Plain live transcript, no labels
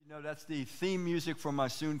No, that's the theme music for my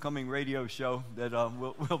soon-coming radio show that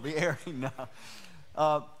we'll be airing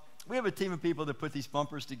now. We have a team of people that put these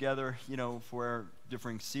bumpers together, for our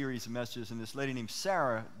different series of messages, and this lady named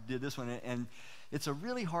Sarah did this one, and it's a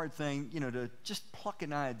really hard thing, to just pluck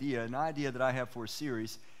an idea that I have for a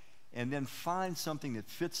series, and then find something that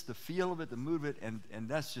fits the feel of it, the mood of it, and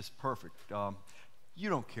that's just perfect. You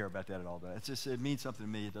don't care about that at all, but it means something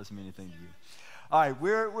to me. It doesn't mean anything to you. All right,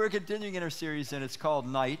 we're continuing in our series, and it's called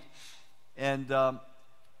Night. And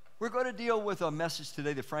we're going to deal with a message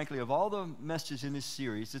today that, frankly, of all the messages in this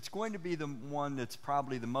series, it's going to be the one that's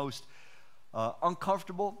probably the most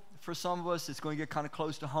uncomfortable for some of us. It's going to get kind of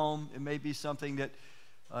close to home. It may be something that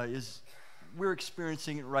we're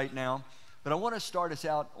experiencing it right now. But I want to start us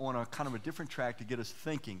out on a kind of a different track to get us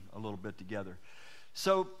thinking a little bit together.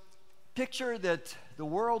 So picture that the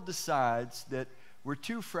world decides that we're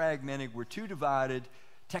too fragmented, we're too divided.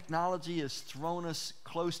 Technology has thrown us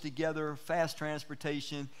close together. Fast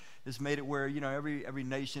transportation has made it where, every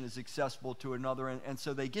nation is accessible to another. And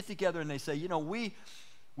so they get together and they say,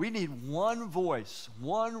 we need one voice,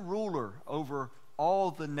 one ruler over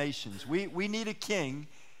all the nations. We need a king,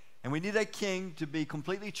 and we need that king to be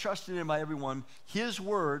completely trusted in by everyone. His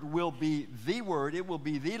word will be the word. It will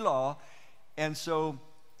be the law. And so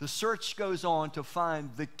the search goes on to find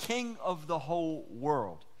the king of the whole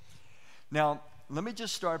world. Now, let me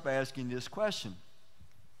just start by asking this question.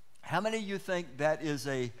 How many of you think that is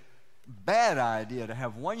a bad idea to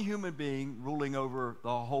have one human being ruling over the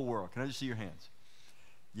whole world? Can I just see your hands?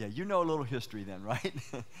 Yeah, you know a little history then, right?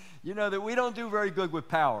 You know that we don't do very good with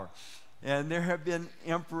power. And there have been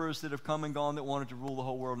emperors that have come and gone that wanted to rule the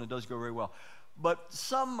whole world, and it does go very well. But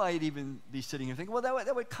some might even be sitting here thinking, well,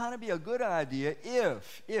 that would kind of be a good idea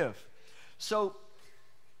if. So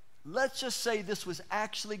let's just say this was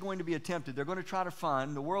actually going to be attempted. The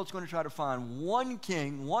world's going to try to find one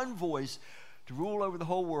king, one voice to rule over the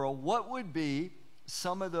whole world. What would be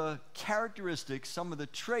some of the characteristics, some of the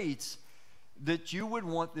traits that you would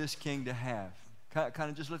want this king to have? Kind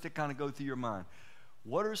of just let that kind of go through your mind.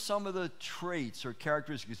 What are some of the traits or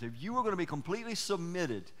characteristics? If you were going to be completely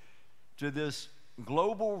submitted to this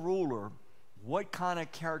global ruler, what kind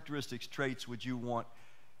of characteristics, traits would you want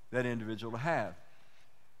that individual to have?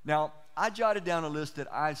 Now, I jotted down a list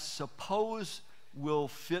that I suppose will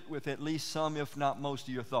fit with at least some, if not most,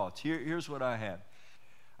 of your thoughts. Here's what I had.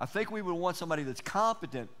 I think we would want somebody that's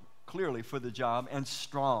competent, clearly, for the job, and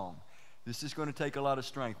strong. This is going to take a lot of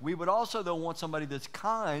strength. We would also, though, want somebody that's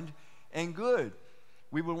kind and good.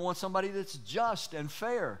 We would want somebody that's just and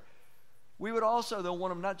fair. We would also, though,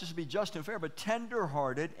 want them not just to be just and fair, but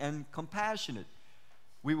tender-hearted and compassionate.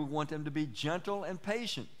 We would want them to be gentle and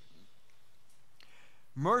patient,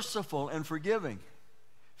 merciful and forgiving,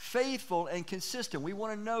 faithful and consistent. We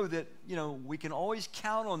want to know that, we can always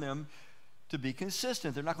count on them to be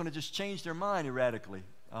consistent. They're not going to just change their mind erratically.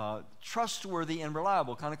 Trustworthy and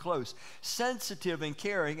reliable, kind of close. Sensitive and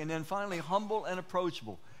caring, and then finally humble and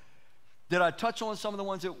approachable. Did I touch on some of the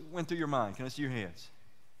ones that went through your mind? Can I see your hands?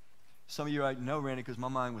 Some of you are like, no, Randy, because my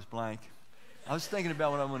mind was blank. I was thinking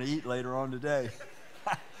about what I'm going to eat later on today.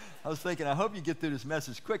 I was thinking, I hope you get through this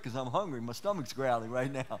message quick because I'm hungry. My stomach's growling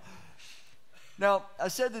right now. Now, I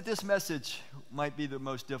said that this message might be the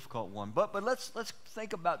most difficult one, but let's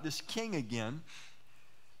think about this king again.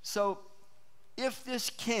 So, if this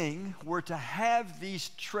king were to have these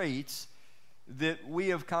traits that we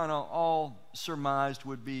have kind of all surmised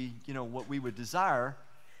would be, what we would desire,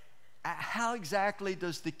 how exactly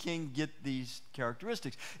does the king get these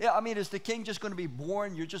characteristics? Yeah, is the king just going to be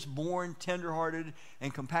born? You're just born tenderhearted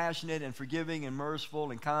and compassionate and forgiving and merciful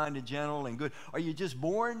and kind and gentle and good. Are you just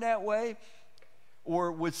born that way?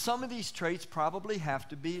 Or would some of these traits probably have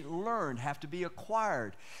to be learned, have to be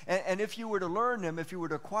acquired? And if you were to learn them, if you were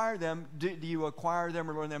to acquire them, do you acquire them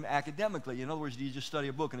or learn them academically? In other words, do you just study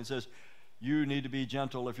a book and it says, you need to be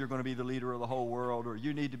gentle if you're going to be the leader of the whole world, or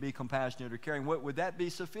you need to be compassionate or caring? Would that be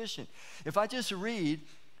sufficient? If I just read,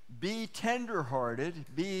 be tenderhearted,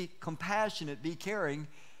 be compassionate, be caring,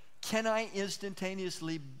 can I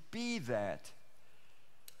instantaneously be that?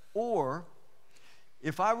 Or,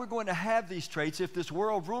 if I were going to have these traits, if this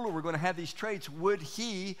world ruler were going to have these traits, would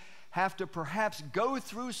he have to perhaps go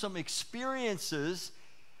through some experiences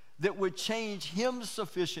that would change him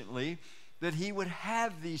sufficiently that he would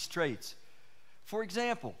have these traits? For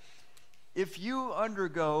example, if you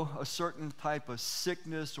undergo a certain type of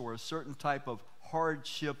sickness or a certain type of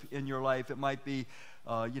hardship in your life. It might be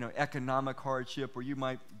economic hardship, or you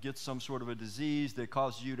might get some sort of a disease that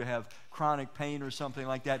causes you to have chronic pain or something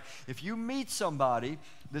like that. If you meet somebody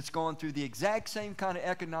that's gone through the exact same kind of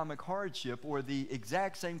economic hardship or the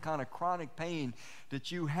exact same kind of chronic pain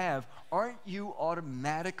that you have, aren't you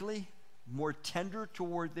automatically more tender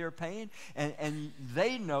toward their pain? And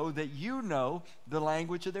they know that you know the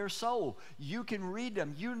language of their soul. You can read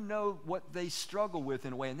them. You know what they struggle with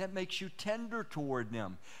in a way, and that makes you tender toward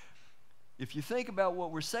them. If you think about what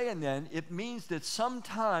we're saying then, it means that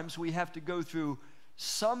sometimes we have to go through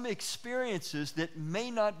some experiences that may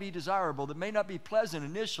not be desirable, that may not be pleasant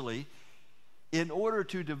initially, in order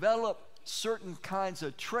to develop certain kinds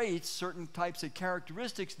of traits, certain types of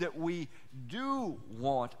characteristics that we do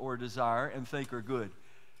want or desire and think are good.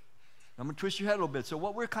 I'm going to twist your head a little bit. So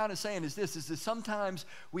what we're kind of saying is this, is that sometimes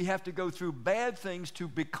we have to go through bad things to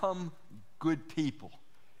become good people.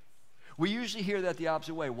 We usually hear that the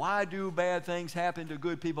opposite way. Why do bad things happen to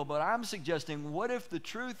good people? But I'm suggesting, what if the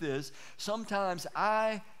truth is sometimes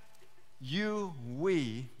we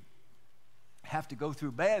have to go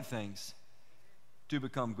through bad things to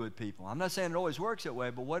become good people? I'm not saying it always works that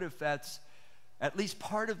way, but what if that's at least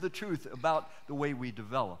part of the truth about the way we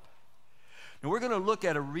develop? Now, we're going to look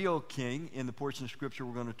at a real king in the portion of Scripture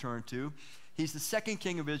we're going to turn to. He's the second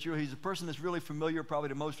king of Israel. He's a person that's really familiar probably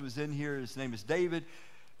to most of us in here. His name is David.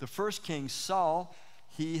 The first king, Saul,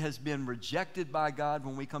 he has been rejected by God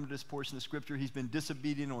when we come to this portion of Scripture. He's been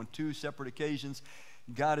disobedient on 2 separate occasions.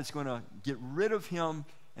 God is going to get rid of him,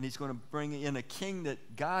 and he's going to bring in a king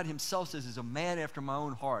that God himself says is a man after my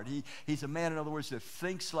own heart. He's a man, in other words, that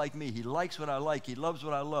thinks like me. He likes what I like. He loves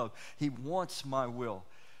what I love. He wants my will.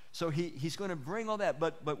 So he's going to bring all that,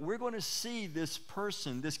 but we're going to see this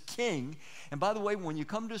person, this king. And by the way, when you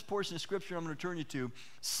come to this portion of Scripture I'm going to turn you to,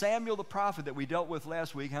 Samuel the prophet that we dealt with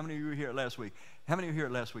last week. How many of you were here last week? How many were here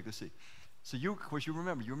last week? Let's see. So you, of course, you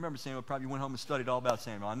remember Samuel. Probably went home and studied all about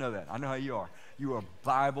Samuel. I know that. I know how you are. You are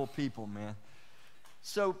Bible people, man.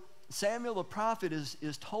 So Samuel the prophet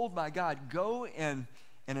is told by God, go and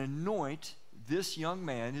anoint this young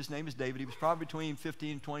man. His name is David. He was probably between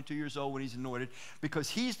 15 and 22 years old when he's anointed, because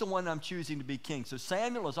he's the one I'm choosing to be king. So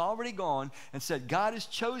Samuel has already gone and said, God has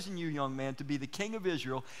chosen you, young man, to be the king of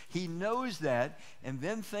Israel. He knows that, and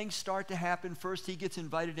then things start to happen. First, he gets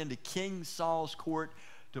invited into King Saul's court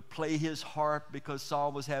to play his harp because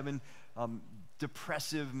Saul was having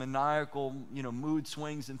depressive, maniacal, mood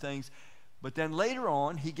swings and things. But then later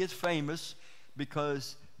on, he gets famous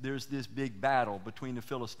because there's this big battle between the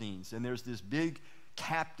Philistines, and there's this big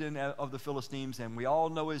captain of the Philistines, and we all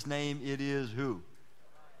know his name. It is who?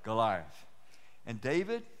 Goliath. And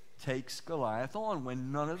David takes Goliath on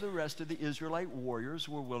when none of the rest of the Israelite warriors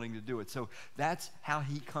were willing to do it. So that's how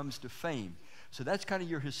he comes to fame. So that's kind of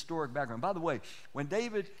your historic background. By the way, when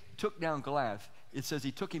David took down Goliath, it says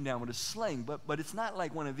he took him down with a sling, but it's not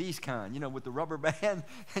like one of these kind, with the rubber band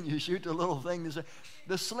and you shoot the little thing.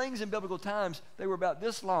 The slings in biblical times, they were about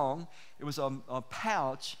this long. It was a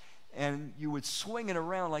pouch, and you would swing it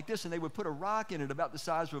around like this, and they would put a rock in it about the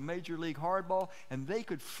size of a major league hardball, and they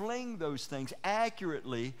could fling those things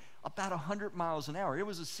accurately about 100 miles an hour. It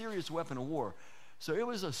was a serious weapon of war. So it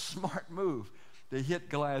was a smart move to hit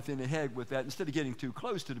Goliath in the head with that instead of getting too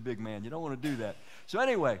close to the big man. You don't want to do that. So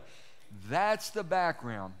anyway, that's the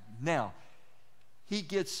background. Now, he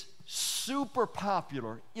gets super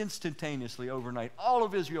popular instantaneously overnight. All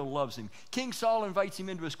of Israel loves him. King Saul invites him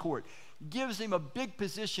into his court, gives him a big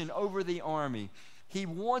position over the army. He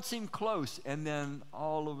wants him close, and then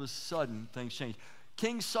all of a sudden, things change.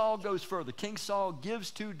 King Saul goes further. King Saul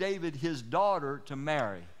gives to David his daughter to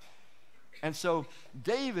marry. And so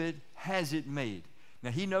David has it made. Now,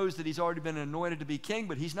 he knows that he's already been anointed to be king,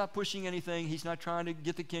 but he's not pushing anything. He's not trying to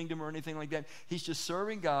get the kingdom or anything like that. He's just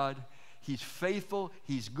serving God. He's faithful.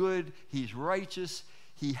 He's good. He's righteous.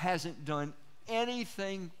 He hasn't done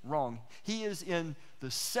anything wrong. He is in the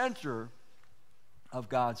center of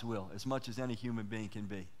God's will as much as any human being can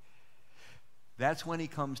be. That's when he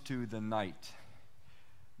comes to the night.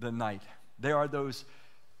 The night. There are those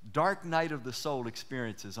dark night of the soul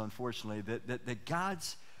experiences, unfortunately, that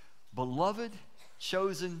God's beloved,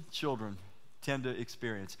 chosen children tend to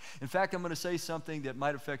experience. In fact, I'm going to say something that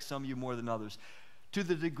might affect some of you more than others. To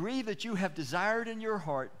the degree that you have desired in your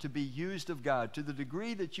heart to be used of God, to the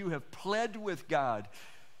degree that you have pled with God,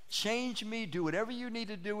 change me, do whatever you need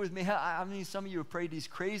to do with me. I mean, some of you have prayed these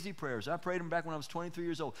crazy prayers. I prayed them back when I was 23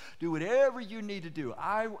 years old. Do whatever you need to do.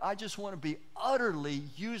 I just want to be utterly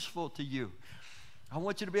useful to you. I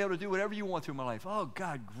want you to be able to do whatever you want through my life. Oh,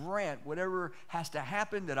 God, grant whatever has to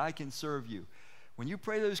happen that I can serve you. When you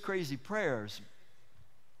pray those crazy prayers,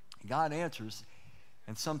 God answers,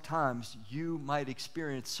 And sometimes you might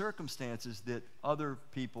experience circumstances that other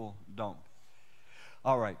people don't.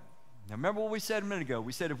 All right. Now remember what we said a minute ago.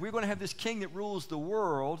 We said if we're going to have this king that rules the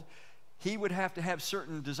world, he would have to have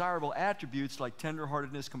certain desirable attributes like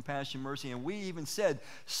tenderheartedness, compassion, mercy. And we even said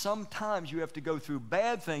sometimes you have to go through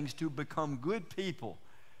bad things to become good people.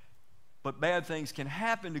 But bad things can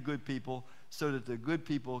happen to good people so that the good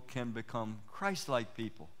people can become Christ-like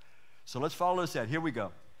people. So let's follow this out. Here we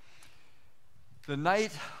go. The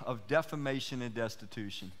night of defamation and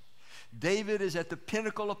destitution. David is at the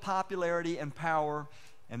pinnacle of popularity and power,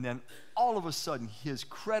 and then all of a sudden his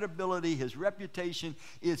credibility, his reputation,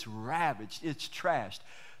 it's ravaged, it's trashed.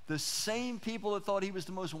 The same people that thought he was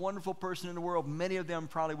the most wonderful person in the world, many of them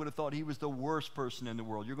probably would have thought he was the worst person in the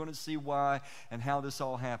world. You're going to see why and how this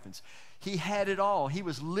all happens. He had it all. He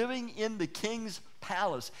was living in the king's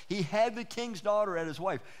palace. He had the king's daughter as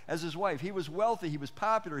his wife. He was wealthy, he was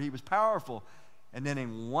popular, he was powerful. And then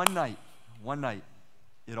in one night,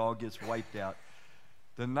 it all gets wiped out.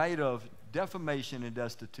 The night of defamation and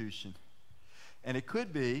destitution. And it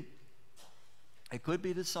could be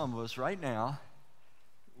that some of us right now,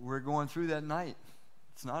 we're going through that night.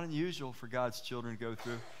 It's not unusual for God's children to go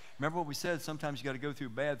through. Remember what we said, sometimes you got to go through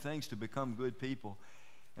bad things to become good people.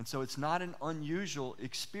 And so it's not an unusual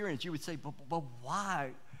experience. You would say, but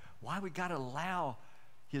why? Why we got to allow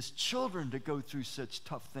his children to go through such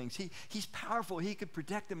tough things? He's powerful. He could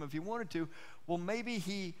protect them if he wanted to. Well, maybe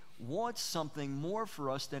he wants something more for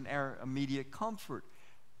us than our immediate comfort.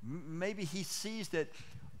 Maybe he sees that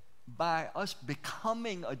by us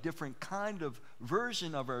becoming a different kind of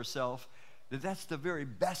version of ourselves, that's the very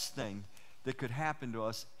best thing that could happen to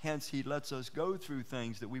us. Hence, he lets us go through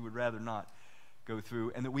things that we would rather not go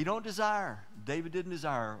through and that we don't desire. David didn't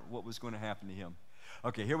desire what was going to happen to him.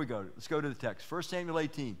 Okay, here we go. Let's go to the text. 1 Samuel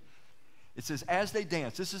 18. It says, as they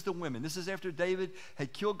danced, this is the women. This is after David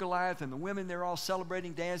had killed Goliath, and the women, they're all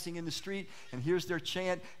celebrating, dancing in the street. And here's their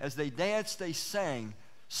chant. As they danced, they sang,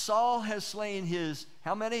 Saul has slain his,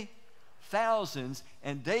 how many? Thousands.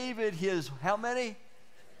 And David his, how many?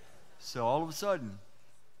 So all of a sudden,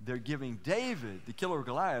 they're giving David, the killer of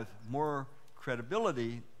Goliath, more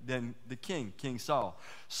credibility than the king, King Saul.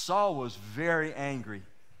 Saul was very angry.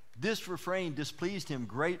 This refrain displeased him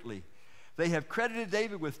greatly. They have credited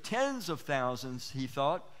David with tens of thousands, he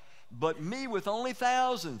thought, but me with only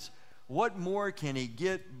thousands. What more can he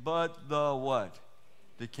get but the what?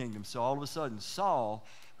 The kingdom. So all of a sudden, Saul,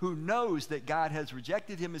 who knows that God has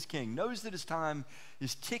rejected him as king, knows that his time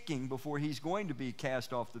is ticking before he's going to be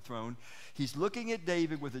cast off the throne, he's looking at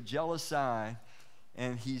David with a jealous eye,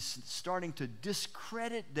 and he's starting to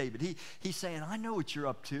discredit David. He's saying, I know what you're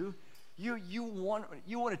up to. You want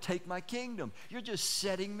to take my kingdom. You're just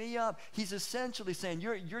setting me up. He's essentially saying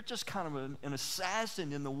you're just kind of an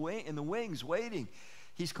assassin in the wings waiting.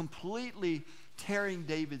 He's completely tearing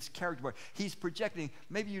David's character apart. He's projecting,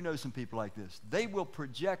 maybe you know some people like this. They will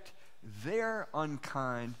project their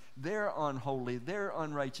unkind, their unholy, their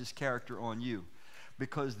unrighteous character on you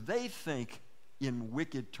because they think in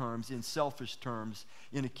wicked terms, in selfish terms,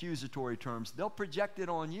 in accusatory terms. They'll project it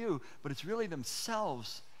on you, but it's really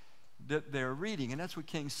themselves that they're reading, and that's what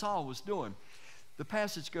King Saul was doing. The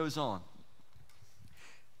passage goes on.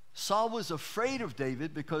 Saul was afraid of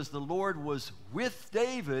David because the Lord was with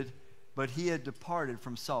David, but he had departed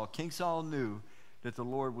from Saul. King Saul knew that the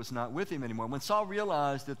Lord was not with him anymore. When Saul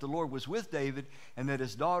realized that the Lord was with David and that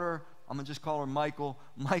his daughter, I'm going to just call her Michal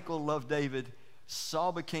loved David,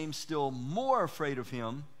 Saul became still more afraid of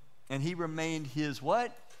him, and he remained his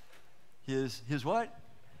what? His what?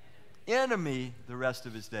 Enemy the rest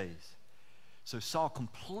of his days. So Saul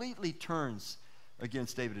completely turns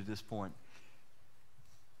against David at this point.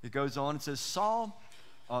 It goes on and says, Saul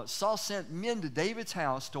sent men to David's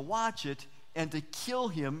house to watch it and to kill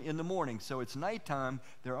him in the morning. So it's nighttime.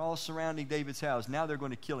 They're all surrounding David's house. Now they're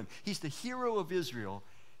going to kill him. He's the hero of Israel,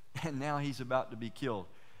 and now he's about to be killed.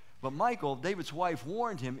 But Michal, David's wife,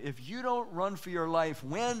 warned him, if you don't run for your life,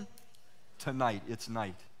 when? Tonight. It's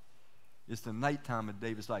night. It's the nighttime of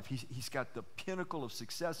David's life. He's got the pinnacle of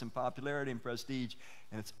success and popularity and prestige,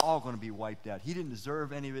 and it's all going to be wiped out. He didn't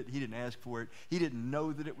deserve any of it. He didn't ask for it. He didn't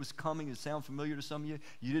know that it was coming. It sounds familiar to some of you.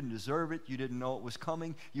 You didn't deserve it. You didn't know it was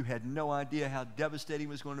coming. You had no idea how devastating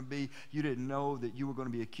it was going to be. You didn't know that you were going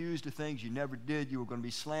to be accused of things you never did. You were going to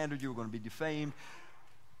be slandered. You were going to be defamed.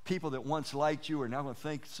 People that once liked you are now going to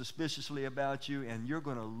think suspiciously about you, and you're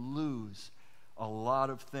going to lose a lot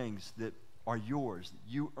of things that are yours.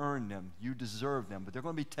 You earned them. You deserve them. But they're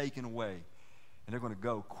going to be taken away. And they're going to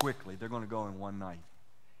go quickly. They're going to go in one night.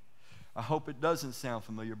 I hope it doesn't sound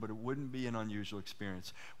familiar, but it wouldn't be an unusual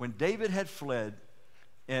experience. When David had fled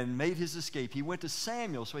and made his escape. He went to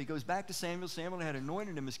Samuel, so he goes back to Samuel. Samuel had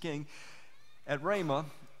anointed him as king at Ramah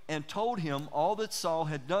and told him all that Saul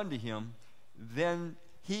had done to him. Then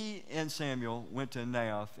he and Samuel went to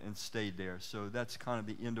Naioth and stayed there. So that's kind of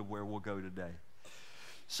the end of where we'll go today.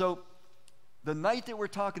 So the night that we're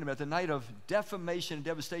talking about, the night of defamation and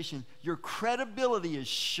devastation, your credibility is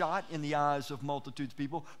shot in the eyes of multitudes of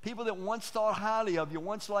people. People that once thought highly of you,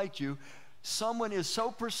 once liked you. Someone is so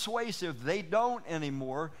persuasive they don't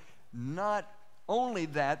anymore. Not only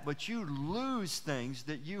that, but you lose things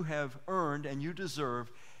that you have earned and you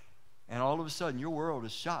deserve. And all of a sudden, your world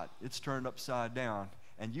is shot. It's turned upside down.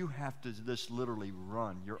 And you have to just literally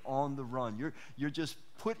run. You're on the run. You're just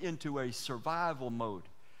put into a survival mode.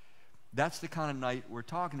 That's the kind of night we're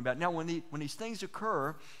talking about. Now, when these things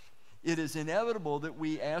occur, it is inevitable that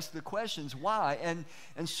we ask the questions, why? And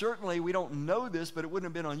certainly we don't know this, but it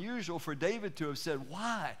wouldn't have been unusual for David to have said,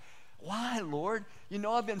 why? Why, Lord? You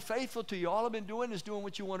know I've been faithful to you. All I've been doing is doing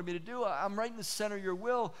what you wanted me to do. I'm right in the center of your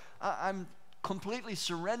will. I'm completely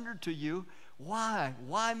surrendered to you. Why?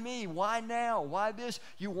 Why me? Why now? Why this?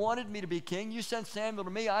 You wanted me to be king. You sent Samuel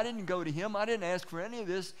to me. I didn't go to him. I didn't ask for any of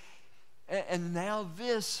this. And now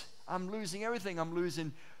this. I'm losing everything. I'm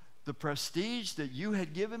losing the prestige that you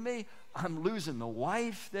had given me. I'm losing the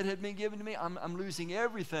wife that had been given to me. I'm losing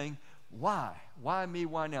everything. Why? Why me?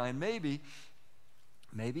 Why now? And maybe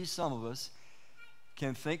some of us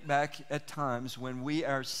can think back at times when we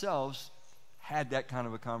ourselves had that kind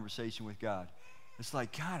of a conversation with God. It's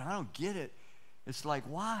like, God, I don't get it. It's like,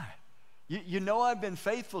 why? You know I've been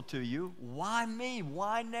faithful to you. Why me?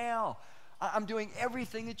 Why now? I'm doing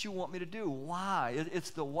everything that you want me to do. Why? It's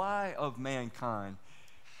the why of mankind.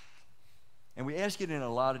 And we ask it in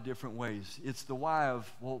a lot of different ways. It's the why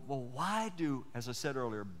of, well, why do, as I said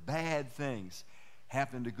earlier, bad things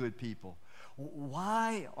happen to good people?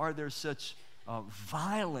 Why are there such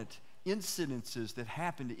violent incidences that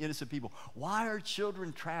happen to innocent people? Why are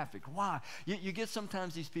children trafficked? Why? You get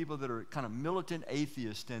sometimes these people that are kind of militant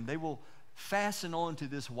atheists, and they will fasten on to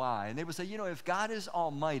this why. And they will say, you know, if God is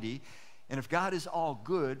almighty, and if God is all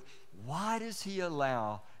good, why does he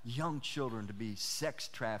allow young children to be sex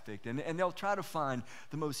trafficked? And they'll try to find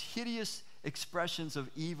the most hideous expressions of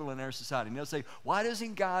evil in our society. And they'll say, why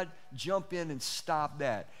doesn't God jump in and stop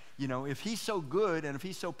that? You know, if he's so good and if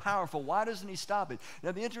he's so powerful, why doesn't he stop it?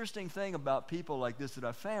 Now, the interesting thing about people like this that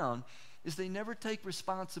I found is they never take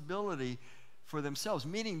responsibility for themselves,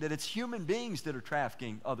 meaning that it's human beings that are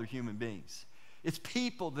trafficking other human beings. It's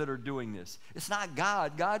people that are doing this. It's not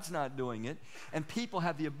God. God's not doing it. And people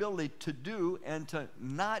have the ability to do and to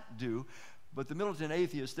not do. But the militant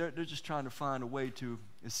atheists, they're just trying to find a way to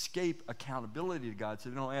escape accountability to God, so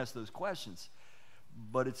they don't ask those questions.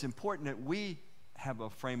 But it's important that we have a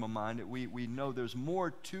frame of mind, that we know there's more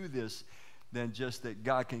to this than just that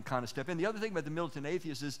God can kind of step in. The other thing about the militant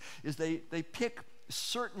atheists is they pick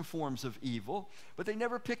certain forms of evil, but they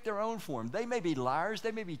never pick their own form. They may be liars,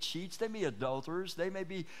 they may be cheats, they may be adulterers, they may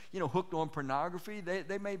be, hooked on pornography,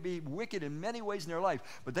 they may be wicked in many ways in their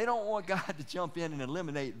life, but they don't want God to jump in and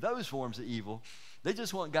eliminate those forms of evil. They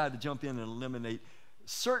just want God to jump in and eliminate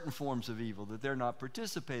certain forms of evil that they're not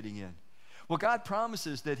participating in. Well, God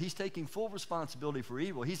promises that he's taking full responsibility for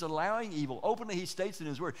evil. He's allowing evil. Openly, he states in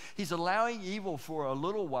his word, he's allowing evil for a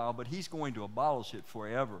little while, but he's going to abolish it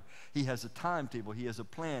forever. He has a timetable. He has a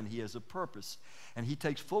plan. He has a purpose. And he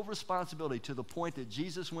takes full responsibility to the point that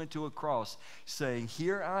Jesus went to a cross saying,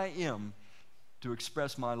 here I am to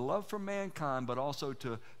express my love for mankind, but also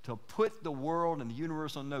to put the world and the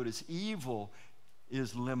universe on notice. Evil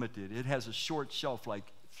is limited. It has a short shelf life.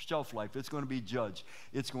 It's going to be judged.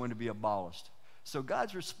 It's going to be abolished. So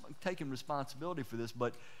God's taking responsibility for this,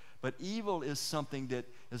 but evil is something that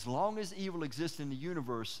as long as evil exists in the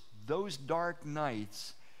universe, those dark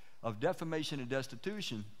nights of defamation and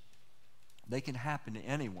destitution, they can happen to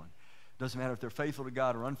anyone. Doesn't matter if they're faithful to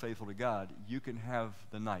God or unfaithful to God, you can have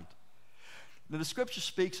the night. Now, the scripture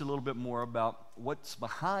speaks a little bit more about what's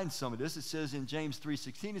behind some of this. It says in James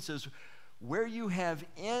 3:16, it says, where you have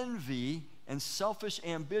envy and selfish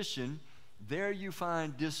ambition, there you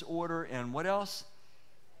find disorder and what else?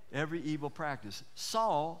 Every evil practice.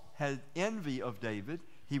 Saul had envy of David.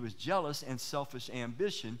 He was jealous and selfish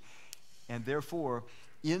ambition, and therefore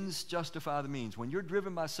ends justify the means. When you're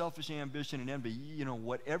driven by selfish ambition and envy,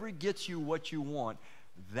 whatever gets you what you want,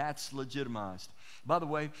 that's legitimized. By the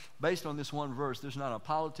way, based on this one verse, there's not a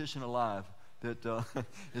politician alive that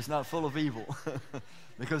is not full of evil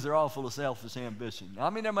because they're all full of selfish ambition.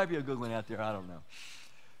 I mean, there might be a good one out there. I don't know.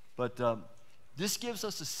 But this gives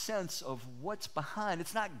us a sense of what's behind.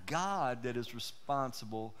 It's not God that is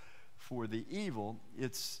responsible for the evil,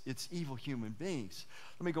 it's evil human beings.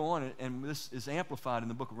 Let me go on, and this is amplified in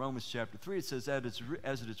the book of Romans chapter 3. It says,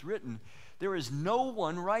 as it is written, there is no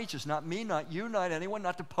one righteous, not me, not you, not anyone,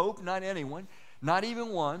 not the Pope, not anyone, not even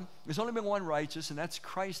one. There's only been one righteous, and that's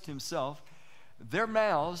Christ himself. Their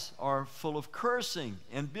mouths are full of cursing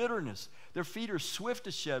and bitterness. Their feet are swift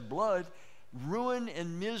to shed blood. Ruin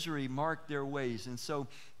and misery mark their ways. And so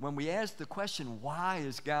when we ask the question, why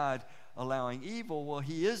is God allowing evil? Well,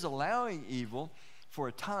 he is allowing evil for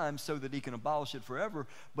a time so that he can abolish it forever,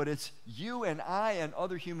 but it's you and I and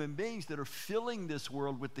other human beings that are filling this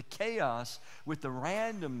world with the chaos, with the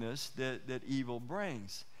randomness that evil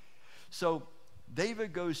brings. So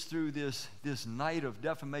David goes through this night of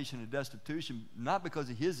defamation and destitution, not because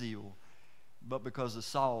of his evil, but because of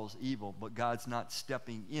Saul's evil. But God's not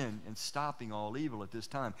stepping in and stopping all evil at this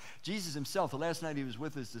time. Jesus himself, the last night he was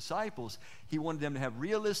with his disciples, he wanted them to have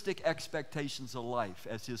realistic expectations of life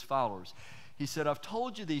as his followers. He said, I've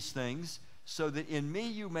told you these things so that in me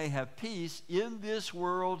you may have peace. In this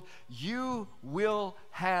world you will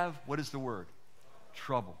have, what is the word?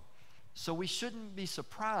 Trouble. So we shouldn't be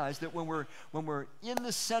surprised that when we're in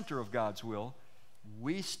the center of God's will,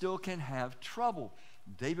 we still can have trouble.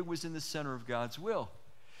 David was in the center of God's will.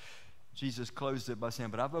 Jesus closed it by saying,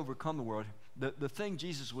 but I've overcome the world. The thing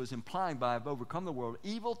Jesus was implying by I've overcome the world,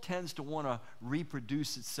 evil tends to want to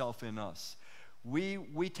reproduce itself in us.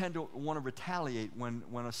 We tend to want to retaliate. When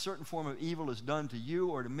a certain form of evil is done to you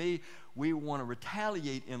or to me, we want to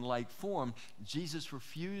retaliate in like form. Jesus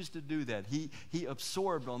refused to do that. He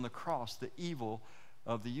absorbed on the cross the evil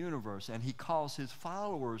of the universe, and he calls his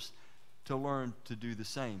followers to learn to do the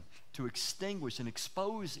same, to extinguish and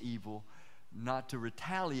expose evil, not to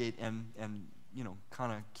retaliate and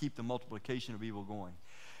kind of keep the multiplication of evil going.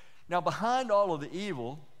 Now, behind all of the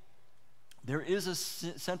evil, there is a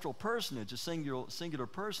central personage, a singular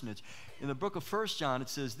personage. In the book of 1 John, it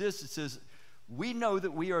says this, it says, we know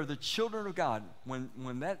that we are the children of God.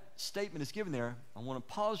 When that statement is given there, I want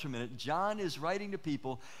to pause for a minute. John is writing to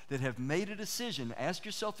people that have made a decision. Ask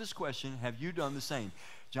yourself this question, have you done the same?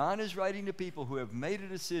 John is writing to people who have made a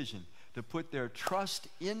decision to put their trust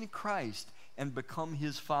in Christ and become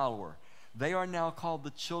his follower. They are now called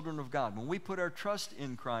the children of God. When we put our trust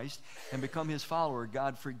in Christ and become his follower,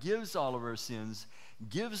 God forgives all of our sins,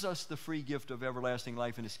 gives us the free gift of everlasting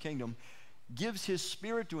life in his kingdom, gives his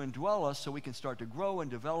spirit to indwell us so we can start to grow and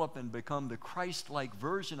develop and become the Christ-like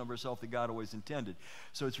version of ourselves that God always intended.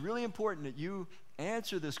 So it's really important that you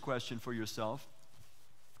answer this question for yourself.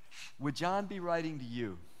 Would John be writing to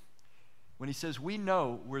you when he says, we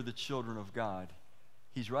know we're the children of God?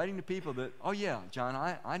 He's writing to people that, oh yeah, John,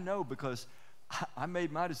 I know because I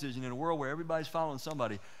made my decision in a world where everybody's following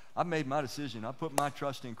somebody. I made my decision. I put my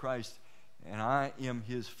trust in Christ, and I am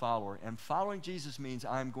his follower. And following Jesus means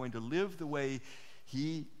I'm going to live the way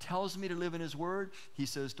he tells me to live in his word. He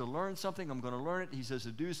says to learn something, I'm going to learn it. He says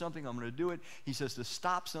to do something, I'm going to do it. He says to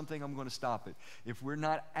stop something, I'm going to stop it. If we're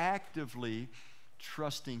not actively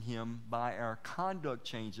trusting him by our conduct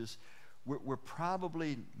changes, we're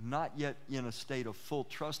probably not yet in a state of full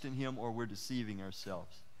trust in him, or we're deceiving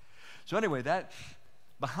ourselves. So anyway, that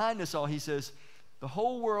behind this all, he says, the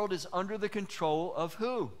whole world is under the control of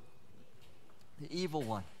who? The evil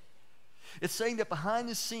one. It's saying that behind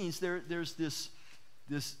the scenes, there's this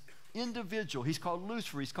individual. He's called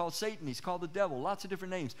Lucifer, he's called Satan, he's called the devil, lots of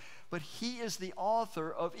different names. But he is the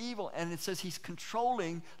author of evil, and it says he's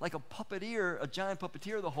controlling, like a puppeteer, a giant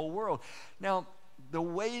puppeteer, the whole world. Now, the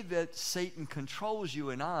way that Satan controls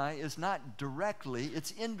you and I is not directly,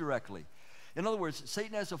 it's indirectly. In other words,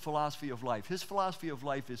 Satan has a philosophy of life. His philosophy of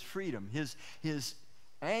life is freedom. His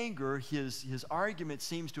anger, his argument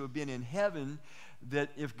seems to have been in heaven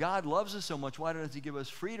that if God loves us so much, why doesn't he give us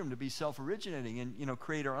freedom to be self-originating and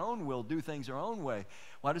create our own will, do things our own way?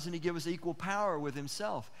 Why doesn't he give us equal power with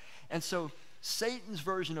himself? And so Satan's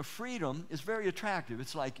version of freedom is very attractive.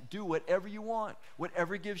 It's like, do whatever you want,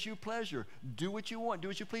 whatever gives you pleasure. Do what you want, do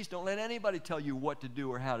what you please. Don't let anybody tell you what to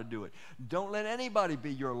do or how to do it. Don't let anybody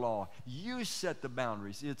be your law. You set the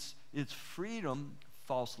boundaries. It's freedom,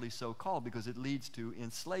 falsely so called, because it leads to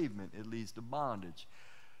enslavement. It leads to bondage.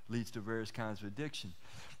 It leads to various kinds of addiction.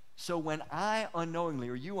 So when I unknowingly,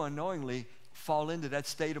 or you unknowingly, fall into that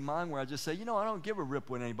state of mind where I just say, I don't give a rip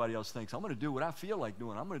what anybody else thinks. I'm going to do what I feel like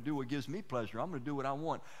doing. I'm going to do what gives me pleasure. I'm going to do what I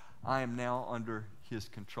want. I am now under his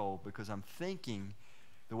control because I'm thinking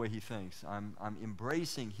the way he thinks. I'm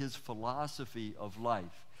embracing his philosophy of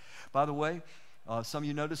life. By the way, some of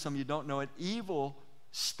you notice, some of you don't know it. Evil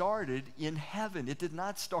started in heaven. It did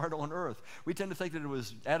not start on earth. We tend to think that it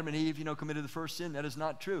was Adam and Eve, committed the first sin. That is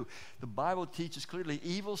not true. The Bible teaches clearly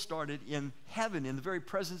evil started in heaven, in the very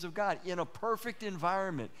presence of God, in a perfect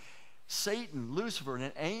environment. Satan, Lucifer,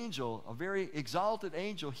 an angel, a very exalted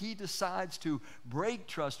angel, he decides to break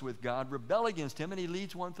trust with God, rebel against him, and he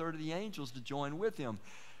leads 1/3 of the angels to join with him.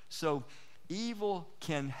 So evil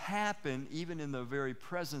can happen even in the very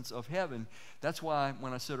presence of heaven. That's why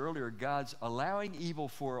when I said earlier, God's allowing evil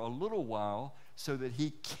for a little while so that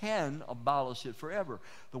he can abolish it forever.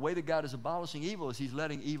 The way that God is abolishing evil is he's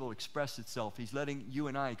letting evil express itself. He's letting you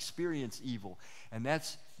and I experience evil. And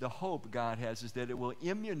that's the hope God has, is that it will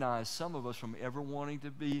immunize some of us from ever wanting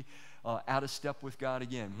to be out of step with God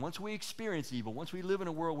again. Once we experience evil, once we live in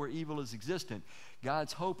a world where evil is existent,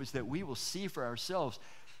 God's hope is that we will see for ourselves,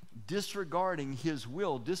 disregarding his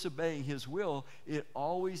will, disobeying his will, it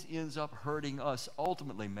always ends up hurting us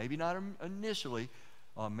ultimately. Maybe not initially,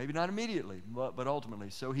 maybe not immediately, but ultimately.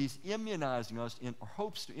 So he's immunizing us, in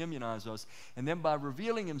hopes to immunize us, and then by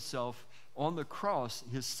revealing himself on the cross,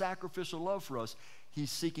 his sacrificial love for us,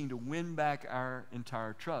 he's seeking to win back our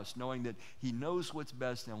entire trust, knowing that he knows what's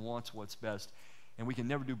best and wants what's best, and we can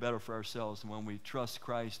never do better for ourselves than when we trust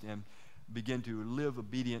Christ and begin to live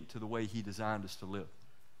obedient to the way he designed us to live.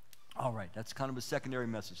 All right, that's kind of a secondary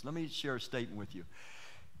message. Let me share a statement with you.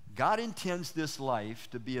 God intends this life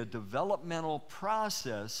to be a developmental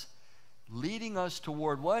process leading us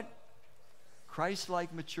toward what?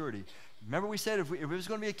 Christ-like maturity. Remember we said if it was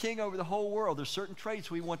going to be a king over the whole world, there's certain traits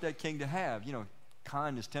we want that king to have.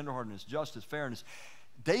 Kindness, tenderheartedness, justice, fairness.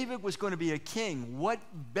 David was going to be a king. What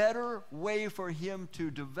better way for him to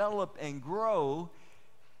develop and grow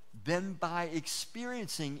than by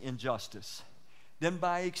experiencing injustice? Than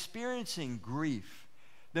by experiencing grief,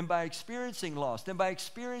 than by experiencing loss, than by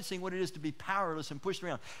experiencing what it is to be powerless and pushed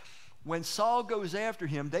around. When Saul goes after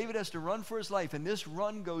him, David has to run for his life, and this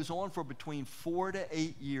run goes on for between 4 to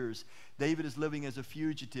 8 years. David is living as a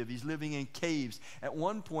fugitive. He's living in caves. At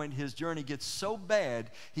one point, his journey gets so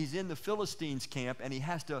bad, he's in the Philistines' camp, and he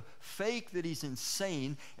has to fake that he's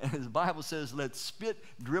insane, and the Bible says, let spit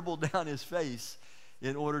dribble down his face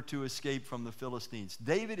in order to escape from the Philistines.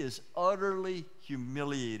 David is utterly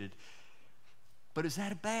humiliated. But is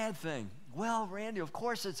that a bad thing? Well, Randy, of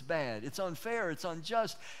course it's bad. It's unfair. It's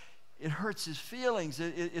unjust. It hurts his feelings.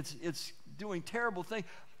 It's doing terrible things.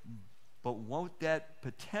 But won't that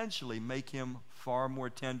potentially make him far more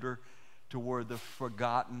tender toward the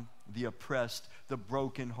forgotten, the oppressed, the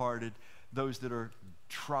brokenhearted, those that are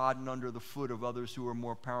trodden under the foot of others who are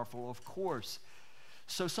more powerful? Of course.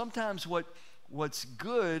 So sometimes what's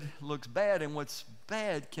good looks bad, and what's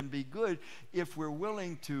bad can be good if we're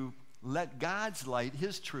willing to let God's light,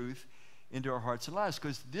 his truth, into our hearts and lives,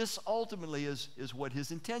 because this ultimately is what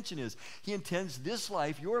his intention is. He intends this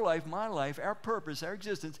life, your life, my life, our purpose, our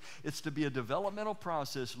existence, it's to be a developmental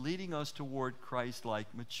process leading us toward Christ-like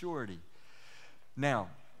maturity. Now,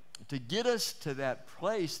 to get us to that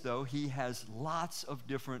place, though, he has lots of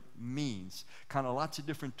different means, kind of lots of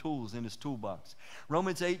different tools in his toolbox.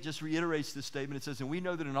 Romans 8 just reiterates this statement. It says, and we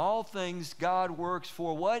know that in all things God works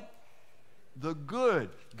for what? The good.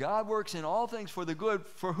 God works in all things for the good.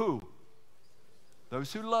 For who?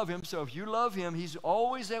 Those who love him. So if you love him, he's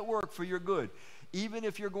always at work for your good. Even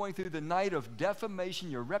if you're going through the night of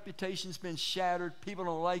defamation, your reputation's been shattered, people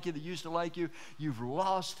don't like you that used to like you, you've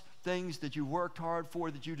lost things that you worked hard for,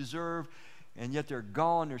 that you deserve, and yet they're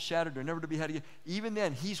gone, they're shattered, they're never to be had again. Even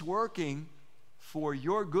then, he's working for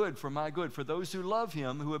your good, for my good, for those who love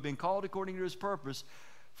him, who have been called according to his purpose.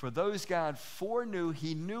 For those God foreknew,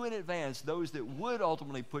 he knew in advance those that would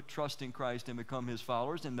ultimately put trust in Christ and become his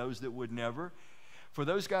followers, and those that would never. For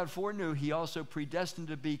those God foreknew, he also predestined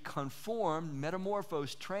to be conformed,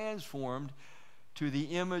 metamorphosed, transformed to the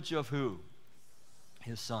image of who?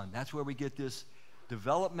 His son. That's where we get this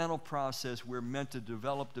developmental process we're meant to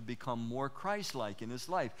develop to become more Christ-like in this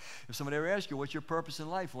life. If somebody ever asks you, what's your purpose in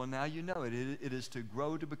life? Well, now you know it. It is to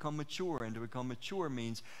grow to become mature, and to become mature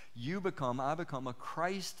means I become a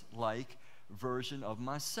Christ-like version of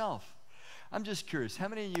myself. I'm just curious, how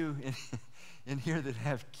many of you in here that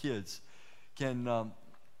have kids can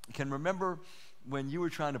remember when you were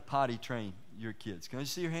trying to potty train your kids? Can I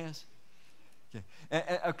see your hands?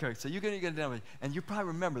 Okay, okay, so you're going to get down with it. And you probably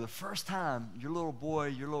remember the first time your little boy,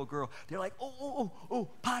 your little girl, they're like, oh,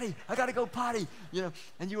 potty, I got to go potty,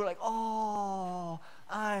 and you were like, oh,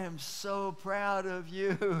 I am so proud of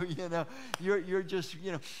you, you're just,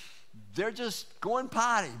 they're just going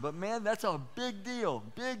potty, but man, that's a big deal.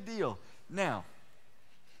 Now,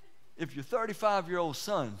 if your 35-year-old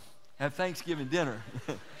son had Thanksgiving dinner,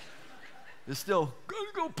 It's still, gotta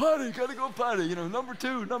go potty, you know, number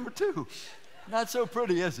two. Not so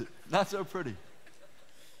pretty, is it? Not so pretty.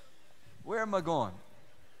 Where am I going?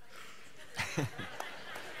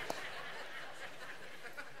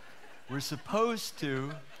 We're supposed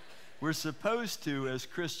to, as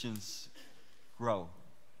Christians, grow.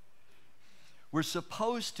 We're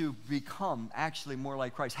supposed to become actually more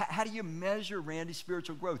like Christ. How do you measure, Randy,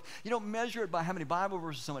 spiritual growth? You don't measure it by how many Bible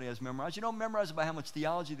verses somebody has memorized. You don't memorize it by how much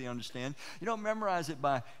theology they understand. You don't memorize it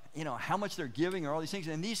by, you know, how much they're giving or all these things.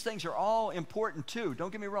 And these things are all important too. Don't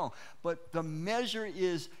get me wrong. But the measure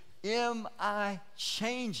is, am I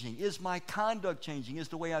changing? Is my conduct changing? Is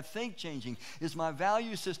the way I think changing? Is my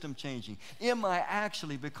value system changing? Am I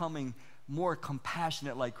actually becoming more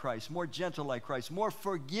compassionate like Christ, more gentle like Christ, more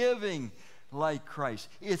forgiving like Christ?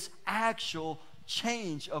 It's actual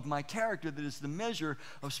change of my character that is the measure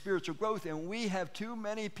of spiritual growth. And we have too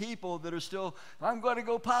many people that are still, I'm going to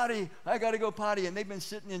go potty, I got to go potty. And they've been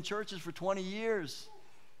sitting in churches for 20 years.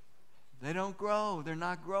 They don't grow. They're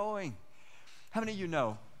not growing. How many of you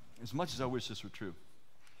know, as much as I wish this were true,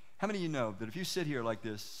 how many of you know that if you sit here like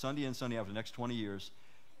this Sunday in, Sunday out for the next 20 years,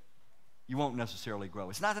 you won't necessarily grow?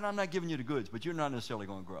 It's not that I'm not giving you the goods, but you're not necessarily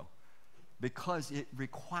going to grow because it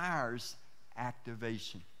requires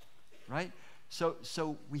activation, right?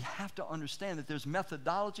 So we have to understand that there's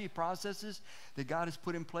methodology, processes that God has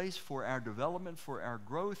put in place for our development, for our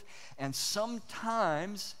growth, and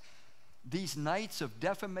sometimes these nights of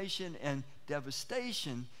defamation and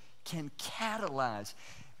devastation can catalyze.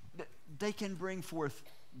 They can bring forth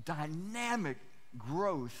dynamic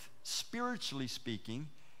growth, spiritually speaking,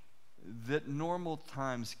 that normal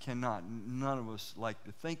times cannot. None of us like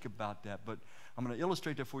to think about that, but I'm going to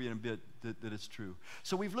illustrate that for you in a bit, that it's true.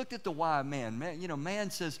 So we've looked at the why of man. Man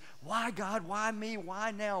says, why God? Why me?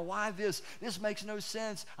 Why now? Why this? This makes no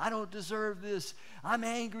sense. I don't deserve this. I'm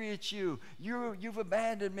angry at you. You've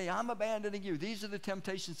abandoned me. I'm abandoning you. These are the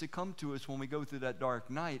temptations that come to us when we go through that dark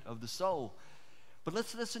night of the soul. But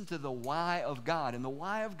let's listen to the why of God. And the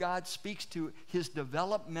why of God speaks to his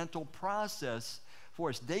developmental process for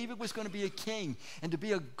us. David was going to be a king, and to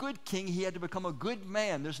be a good king, he had to become a good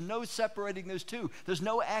man. There's no separating those two. There's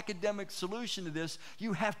no academic solution to this.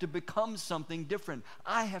 You have to become something different.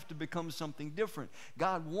 I have to become something different.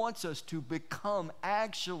 God wants us to become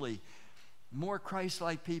actually more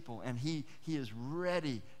Christ-like people, and he is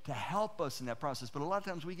ready to help us in that process. But a lot of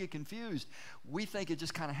times we get confused. We think it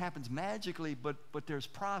just kind of happens magically, but there's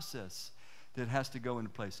process that has to go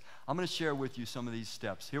into place. I'm going to share with you some of these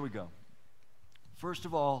steps. Here we go. First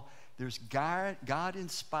of all, there's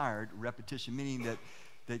God-inspired repetition, meaning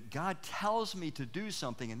that God tells me to do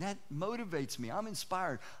something, and that motivates me. I'm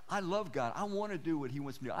inspired. I love God. I want to do what he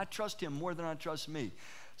wants me to do. I trust him more than I trust me.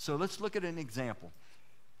 So let's look at an example.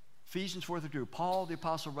 Ephesians 4:2, Paul the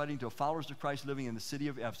apostle writing to followers of Christ living in the city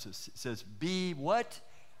of Ephesus says, be what?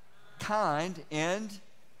 Kind and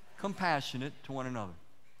compassionate to one another.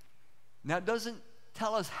 Now it doesn't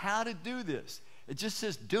tell us how to do this. It just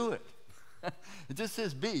says do it. It just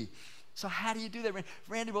says be. So how do you do that?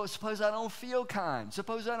 Randy, well, suppose I don't feel kind.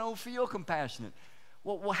 Suppose I don't feel compassionate.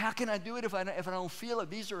 Well, how can I do it if I don't feel it?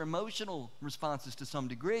 These are emotional responses to some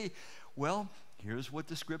degree. Well, here's what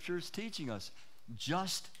the scripture is teaching us.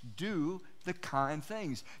 Just do the kind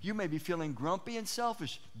things. You may be feeling grumpy and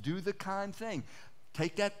selfish. Do the kind thing.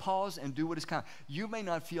 Take that pause and do what is kind. You may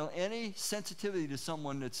not feel any sensitivity to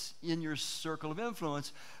someone that's in your circle of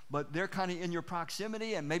influence, but they're kind of in your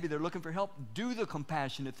proximity and maybe they're looking for help. Do the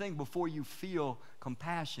compassionate thing before you feel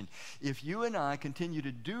compassion. If you and I continue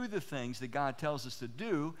to do the things that God tells us to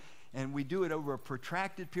do, and we do it over a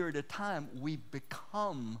protracted period of time, we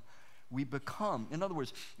become. In other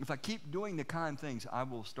words, if I keep doing the kind things, I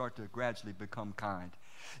will start to gradually become kind.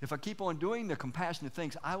 If I keep on doing the compassionate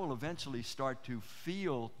things, I will eventually start to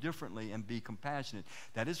feel differently and be compassionate.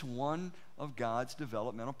 That is one of God's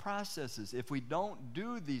developmental processes. If we don't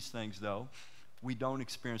do these things, though, we don't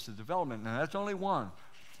experience the development. Now, that's only one.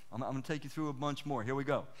 I'm going to take you through a bunch more. Here we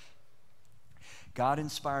go.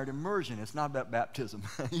 God-inspired immersion. It's not about baptism,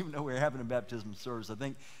 even though we're having a baptism service, I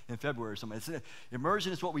think, in February or something.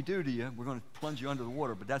 Immersion is what we do to you. We're going to plunge you under the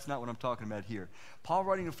water, but that's not what I'm talking about here. Paul,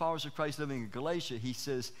 writing to followers of Christ living in Galatia, he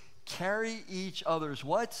says, carry each other's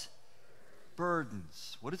what?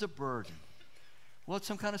 Burdens. What is a burden? Well, it's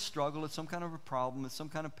some kind of struggle. It's some kind of a problem. It's some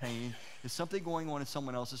kind of pain. It's something going on in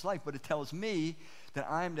someone else's life, but it tells me that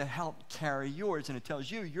I am to help carry yours, and it tells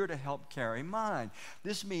you you're to help carry mine.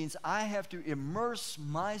 This means I have to immerse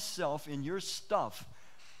myself in your stuff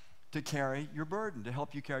to carry your burden, to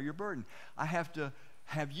help you carry your burden. I have to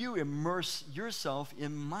have you immerse yourself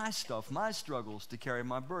in my stuff, my struggles to carry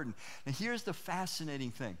my burden. And here's the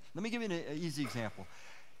fascinating thing. Let me give you an easy example.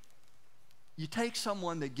 You take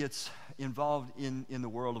someone that gets involved in the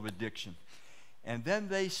world of addiction, and then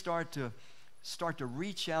they start to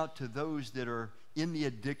reach out to those that are in the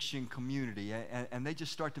addiction community, and they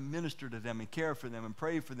just start to minister to them and care for them and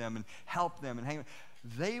pray for them and help them and hang.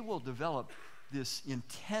 They will develop this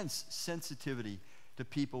intense sensitivity to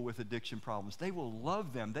people with addiction problems. They will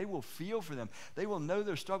love them. They will feel for them. They will know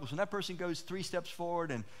their struggles. When that person goes 3 steps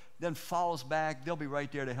forward and then falls back, they'll be right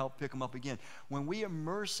there to help pick them up again. When we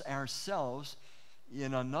immerse ourselves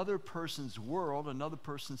in another person's world, another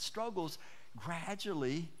person's struggles,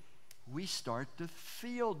 gradually we start to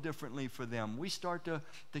feel differently for them. We start to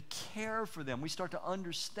care for them. We start to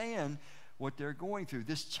understand what they're going through.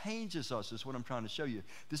 This changes us, is what I'm trying to show you.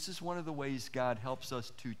 This is one of the ways God helps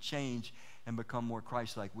us to change and become more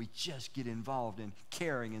Christ-like. We just get involved in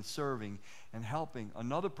caring and serving and helping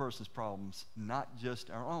another person's problems, not just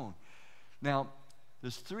our own. Now,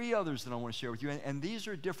 there's 3 others that I want to share with you, and these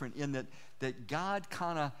are different in that God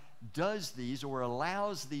kind of does these or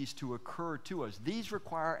allows these to occur to us. These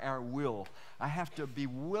require our will. I have to be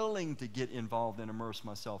willing to get involved and immerse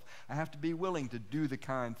myself. I have to be willing to do the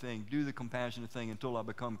kind thing, do the compassionate thing until I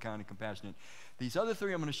become kind and compassionate. These other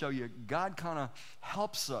 3 I'm going to show you, God kind of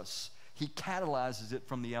helps us. He catalyzes it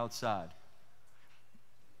from the outside.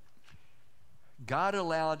 God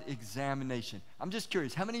allowed examination. I'm just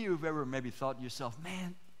curious, how many of you have ever maybe thought to yourself,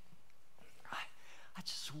 man, I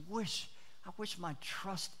just wish my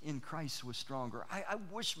trust in Christ was stronger. I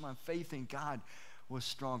wish my faith in God was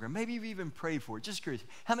stronger. Maybe you've even prayed for it. Just curious,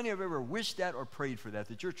 how many have ever wished that or prayed for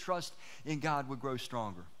that your trust in God would grow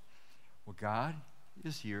stronger? Well, God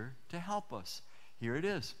is here to help us. Here it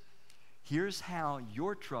is. Here's how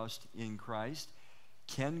your trust in Christ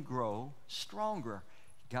can grow stronger.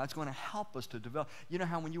 God's going to help us to develop. You know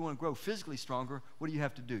how when you want to grow physically stronger, what do you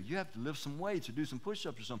have to do? You have to lift some weights or do some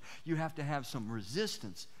push-ups or something. You have to have some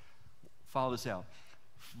resistance. Follow this out.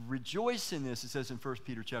 Rejoice in this, it says in 1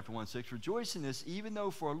 Peter chapter 1:6, rejoice in this, even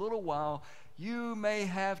though for a little while you may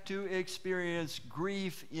have to experience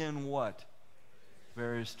grief in what?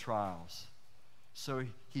 Various trials. So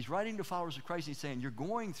he's writing to followers of Christ, and he's saying, you're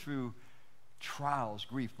going through trials,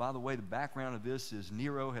 grief. By the way, the background of this is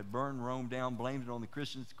Nero had burned Rome down, blamed it on the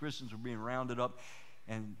Christians. The Christians were being rounded up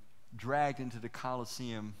and dragged into the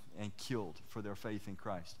Colosseum and killed for their faith in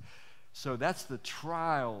Christ. So that's the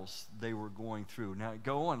trials they were going through. Now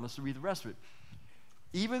go on, let's read the rest of it.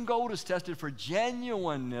 Even gold is tested for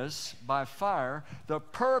genuineness by fire. The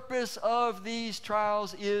purpose of these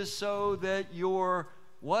trials is so that your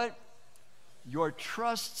what? Your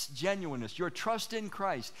trust's genuineness, your trust in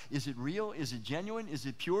Christ. Is it real? Is it genuine? Is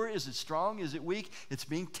it pure? Is it strong? Is it weak? It's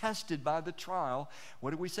being tested by the trial.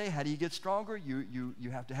 What did we say? How do you get stronger?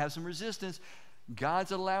 You have to have some resistance.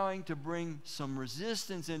 God's allowing to bring some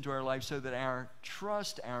resistance into our life so that our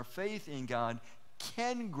trust, our faith in God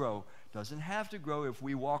can grow. Doesn't have to grow. If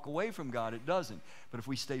we walk away from God, it doesn't. But if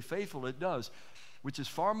we stay faithful, it does. Which is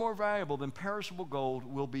far more valuable than perishable gold,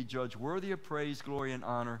 will be judged worthy of praise, glory, and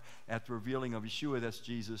honor at the revealing of Yeshua, that's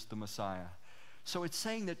Jesus, the Messiah. So it's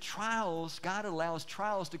saying that trials, God allows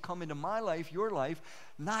trials to come into my life, your life,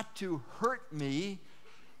 not to hurt me,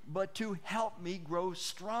 but to help me grow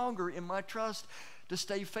stronger in my trust, to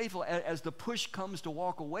stay faithful. As the push comes to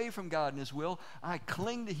walk away from God and His will, I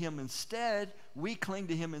cling to Him instead. We cling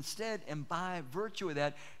to Him instead, and by virtue of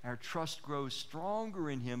that, our trust grows stronger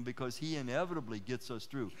in Him because He inevitably gets us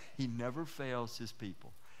through. He never fails His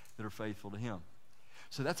people that are faithful to Him.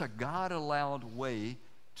 So that's a God-allowed way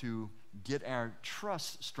to get our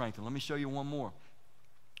trust strengthened. Let me show you one more.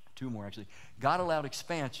 2 more, actually. God-allowed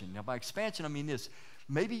expansion. Now, by expansion, I mean this.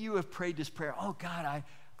 Maybe you have prayed this prayer, oh, God,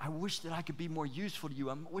 I wish that I could be more useful to you.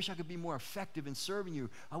 I wish I could be more effective in serving you.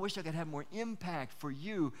 I wish I could have more impact for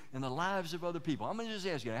you in the lives of other people. I'm going to just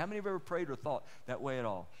ask you, how many have ever prayed or thought that way at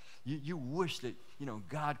all? You wish that,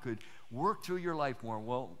 God could work through your life more.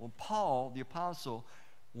 Well, Paul, the apostle,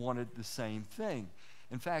 wanted the same thing.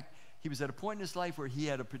 In fact, he was at a point in his life where he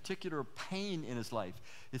had a particular pain in his life.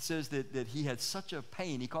 It says that he had such a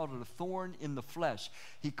pain. He called it a thorn in the flesh.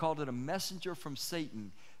 He called it a messenger from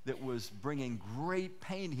Satan that was bringing great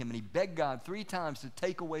pain to him. And he begged God 3 times to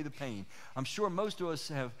take away the pain. I'm sure most of us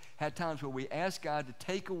have had times where we ask God to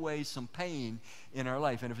take away some pain in our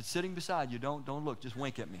life. And if it's sitting beside you, don't look. Just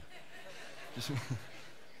wink at me.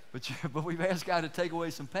 But we've asked God to take away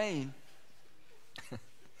some pain.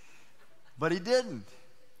 But He didn't.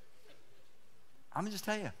 I'm going to just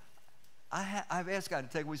tell you, I've asked God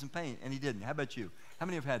to take away some pain, and He didn't. How about you? How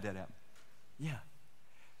many have had that happen? Yeah.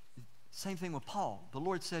 Same thing with Paul. The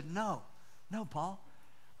Lord said, no, Paul,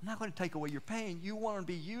 I'm not going to take away your pain. You want to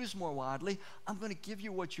be used more widely. I'm going to give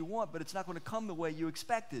you what you want, but it's not going to come the way you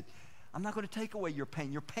expected. I'm not going to take away your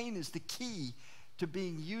pain. Your pain is the key to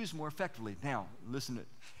being used more effectively. Now, listen to it.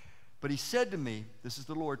 But he said to me, this is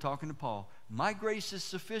the Lord talking to Paul, my grace is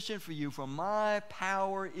sufficient for you, for my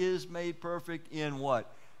power is made perfect in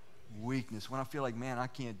what? Weakness. When I feel like, man, I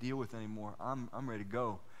can't deal with it anymore, I'm ready to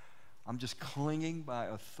go. I'm just clinging by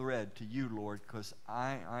a thread to you, Lord, because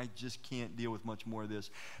I just can't deal with much more of this.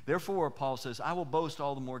 Therefore, Paul says, I will boast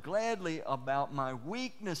all the more gladly about my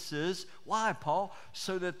weaknesses. Why, Paul?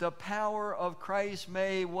 So that the power of Christ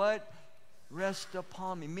may what? Rest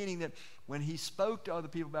upon me. Meaning that when he spoke to other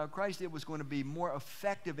people about Christ, it was going to be more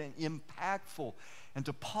effective and impactful. And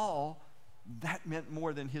to Paul, that meant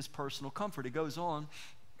more than his personal comfort. It goes on.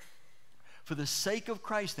 For the sake of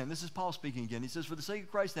Christ, then, this is Paul speaking again. He says, for the sake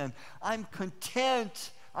of Christ, then, I'm content.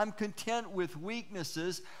 I'm content with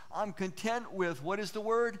weaknesses. I'm content with, what is the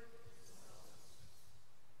word?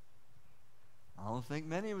 I don't think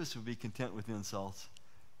many of us would be content with insults.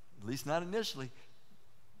 At least not initially.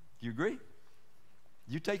 Do you agree?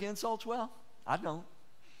 You take insults well? I don't.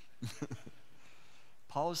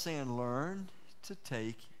 Paul is saying, learn to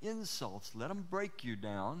take insults. Let them break you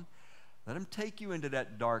down. Let him take you into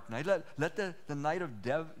that dark night. Let the night of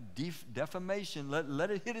defamation,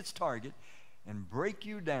 let it hit its target and break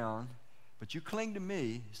you down. But you cling to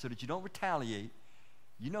me so that you don't retaliate.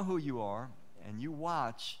 You know who you are, and you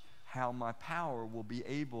watch how my power will be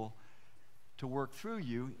able to work through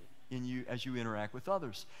you in you as you interact with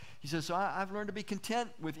others. He says, so I've learned to be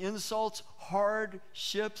content with insults,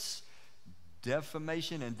 hardships,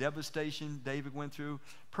 defamation and devastation David went through,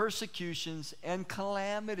 persecutions and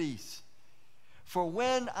calamities. For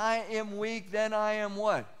when I am weak, then I am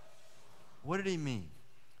what? What did he mean?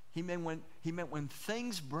 He meant when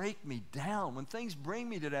things break me down, when things bring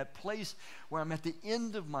me to that place where I'm at the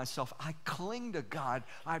end of myself, I cling to God.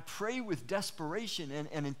 I pray with desperation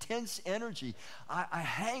and intense energy. I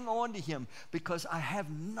hang on to him because I have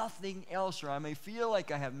nothing else, or I may feel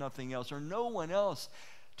like I have nothing else, or no one else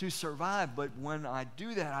to survive. But when I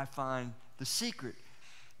do that, I find the secret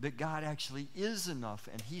that God actually is enough,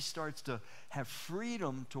 and he starts to have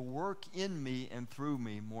freedom to work in me and through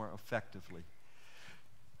me more effectively.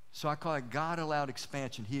 So I call it God-allowed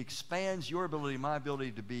expansion. He expands your ability, my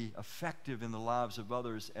ability to be effective in the lives of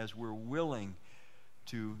others as we're willing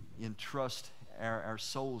to entrust our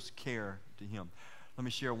soul's care to him. Let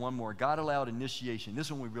me share one more. God-allowed initiation.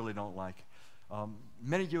 This one we really don't like.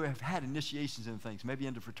 Many of you have had initiations in things, maybe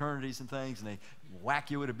into fraternities and things, and they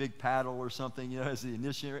whack you with a big paddle or something, as the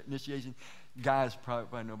initiation. Guys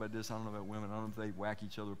probably know about this. I don't know about women. I don't know if they whack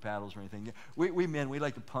each other with paddles or anything. We men, we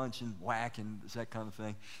like to punch and whack and that kind of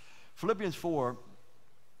thing. Philippians 4,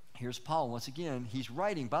 here's Paul once again. He's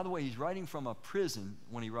writing, by the way, he's writing from a prison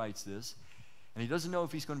when he writes this, and he doesn't know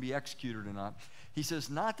if he's going to be executed or not. He says,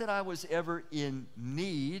 not that I was ever in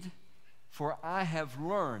need, for I have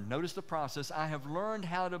learned, notice the process, I have learned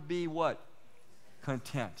how to be what?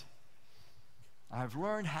 Content. I have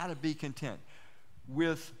learned how to be content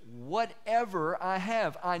with whatever I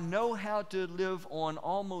have. I know how to live on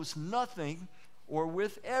almost nothing or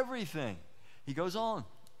with everything. He goes on.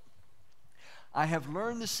 I have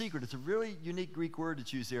learned the secret. It's a really unique Greek word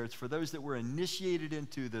that's used there. It's for those that were initiated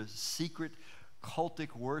into the secret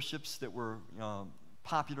cultic worships that were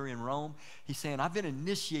popular in Rome. He's saying, I've been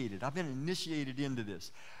initiated into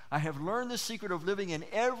this. I have learned the secret of living in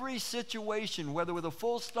every situation, whether with a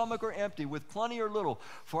full stomach or empty, with plenty or little,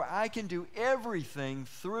 for I can do everything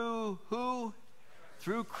through who?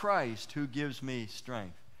 Through Christ who gives me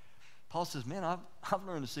strength. Paul says, man, I've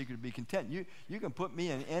learned the secret to be content. You can put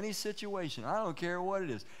me in any situation. I don't care what it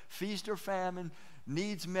is. Feast or famine,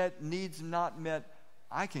 needs met, needs not met.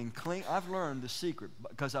 I can cling. I've learned the secret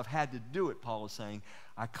because I've had to do it, Paul is saying.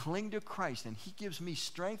 I cling to Christ, and he gives me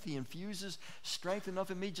strength. He infuses strength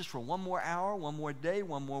enough in me just for one more hour, one more day,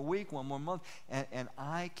 one more week, one more month, and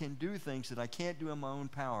I can do things that I can't do in my own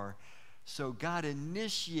power. So God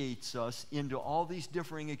initiates us into all these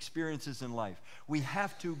differing experiences in life. We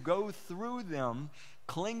have to go through them,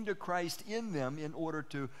 cling to Christ in them in order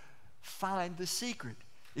to find the secret,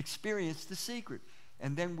 experience the secret.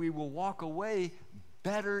 And then we will walk away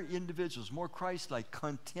better individuals, more Christ-like,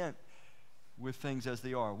 content with things as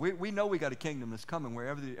they are. We know we got a kingdom that's coming where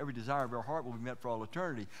every desire of our heart will be met for all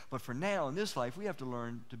eternity. But for now, in this life, we have to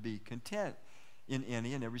learn to be content in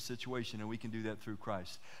any and every situation, and we can do that through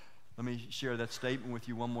Christ. Let me share that statement with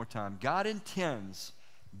you one more time. God intends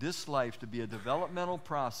this life to be a developmental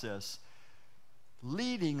process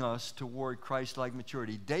leading us toward Christ-like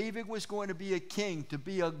maturity. David was going to be a king. To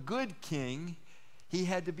be a good king, he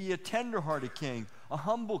had to be a tender-hearted king, a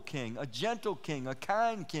humble king, a gentle king, a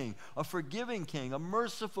kind king, a forgiving king, a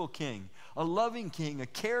merciful king, a loving king, a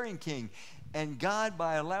caring king. And God,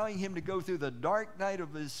 by allowing him to go through the dark night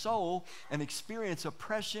of his soul and experience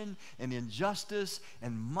oppression and injustice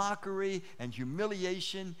and mockery and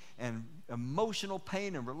humiliation and emotional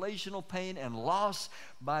pain and relational pain and loss,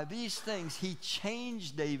 by these things, he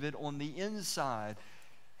changed David on the inside.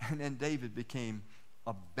 And then David became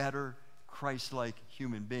a better Christ-like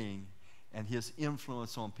human being, and his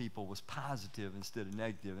influence on people was positive instead of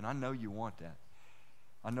negative. And I know you want that.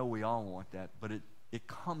 I know we all want that, but it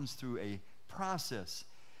comes through a process.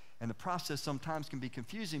 And the process sometimes can be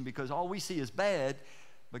confusing because all we see is bad,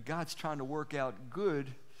 but God's trying to work out good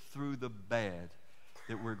through the bad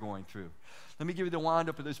that we're going through. Let me give you the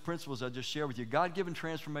wind-up of those principles I just shared with you. God-given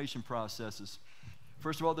transformation processes.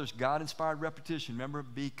 First of all, there's God-inspired repetition. Remember,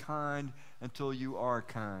 be kind until you are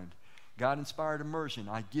kind. God-inspired immersion.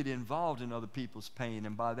 I get involved in other people's pain,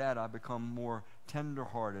 and by that I become more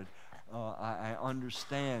tender-hearted. I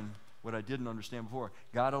understand what I didn't understand before.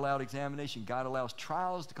 God allowed examination. God allows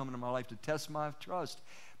trials to come into my life to test my trust.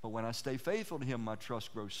 But when I stay faithful to him, my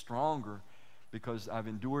trust grows stronger because I've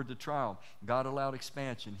endured the trial. God allowed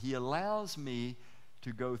expansion. He allows me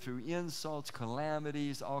to go through insults,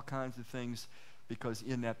 calamities, all kinds of things, because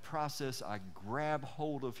in that process I grab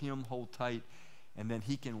hold of him, hold tight, and then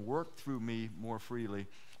he can work through me more freely.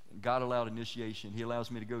 God allowed initiation. He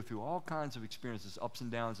allows me to go through all kinds of experiences, ups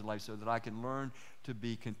and downs in life, so that I can learn to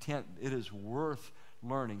be content. It is worth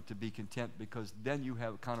learning to be content, because then you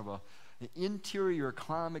have kind of an interior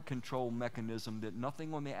climate control mechanism that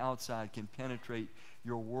nothing on the outside can penetrate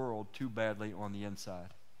your world too badly on the inside.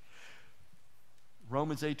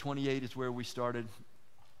 Romans 8:28 is where we started.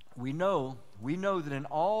 We know that in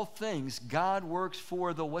all things God works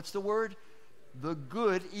for the, what's the word? The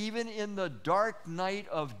good, even in the dark night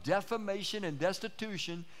of defamation and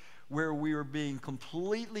destitution, where we are being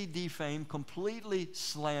completely defamed, completely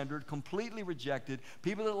slandered, completely rejected.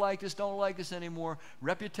 People that like us don't like us anymore.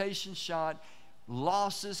 Reputation shot.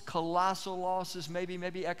 Losses, colossal losses,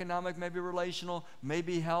 maybe economic, maybe relational,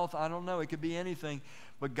 maybe health. I don't know. It could be anything.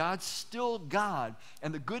 But God's still God.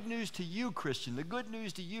 And the good news to you, Christian, the good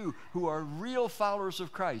news to you who are real followers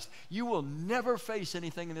of Christ, you will never face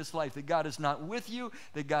anything in this life that God is not with you,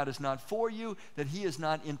 that God is not for you, that he is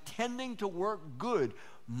not intending to work good.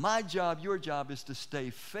 My job, your job, is to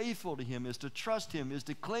stay faithful to him, is to trust him, is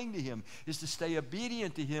to cling to him, is to stay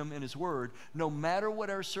obedient to him and his word. No matter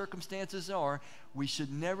what our circumstances are, we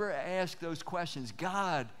should never ask those questions.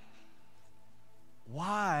 God,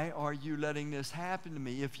 why are you letting this happen to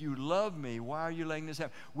me? If you love me, why are you letting this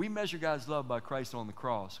happen? We measure God's love by Christ on the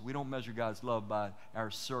cross. We don't measure God's love by our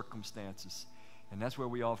circumstances. And that's where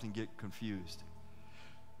we often get confused.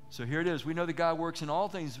 So here it is. We know that God works in all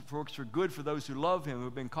things, works for good for those who love him, who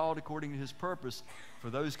have been called according to his purpose, for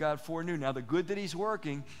those God foreknew. Now, the good that he's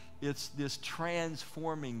working, it's this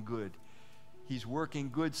transforming good. He's working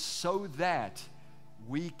good so that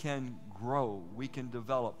we can grow, we can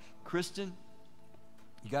develop. Christian,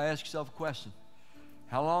 you got to ask yourself a question.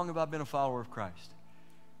 How long have I been a follower of Christ?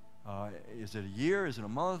 Is it a year? Is it a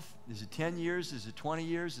month? Is it 10 years? Is it 20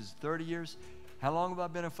 years? Is it 30 years? How long have I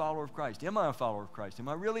been a follower of Christ? Am I a follower of Christ? Am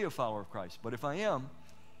I really a follower of Christ? But if I am,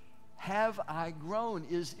 have I grown?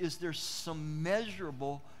 Is there some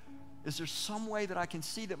measurable, is there some way that I can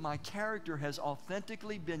see that my character has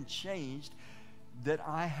authentically been changed, that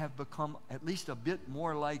I have become at least a bit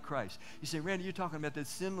more like Christ? You say, Randy, you're talking about that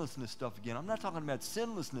sinlessness stuff again. I'm not talking about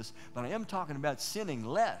sinlessness, but I am talking about sinning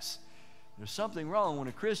less. There's something wrong when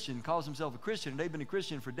a Christian calls himself a Christian, and they've been a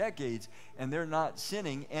Christian for decades, and they're not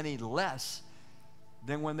sinning any less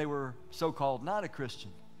than when they were so-called not a Christian.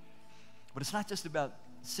 But it's not just about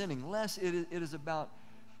sinning less. It is about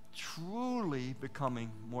truly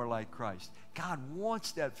becoming more like Christ. God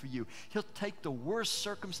wants that for you. He'll take the worst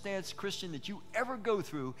circumstance, Christian, that you ever go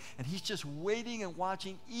through, and he's just waiting and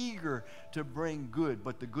watching, eager to bring good.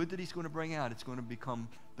 But the good that he's going to bring out, it's going to become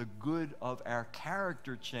the good of our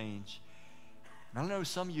character change. And I know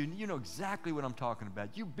some of you know exactly what I'm talking about.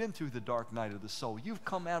 You've been through the dark night of the soul. You've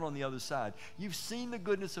come out on the other side. You've seen the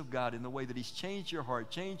goodness of God in the way that he's changed your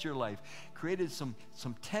heart, changed your life, created some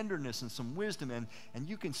tenderness and some wisdom, and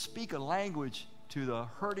you can speak a language to the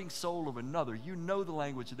hurting soul of another. You know the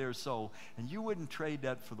language of their soul, and you wouldn't trade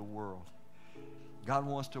that for the world. God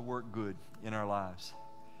wants to work good in our lives.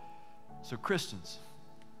 So Christians,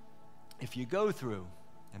 if you go through,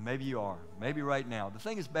 and maybe you are, maybe right now, the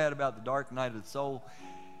thing that's bad about the dark night of the soul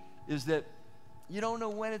is that you don't know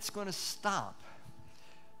when it's going to stop.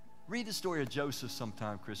 Read the story of Joseph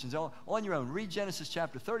sometime, Christians. On your own, read Genesis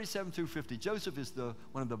chapter 37 through 50. Joseph is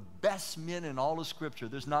one of the best men in all of Scripture.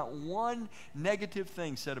 There's not one negative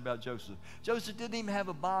thing said about Joseph. Joseph didn't even have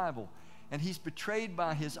a Bible, and he's betrayed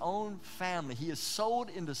by his own family. He is sold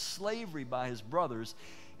into slavery by his brothers,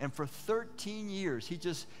 and for 13 years,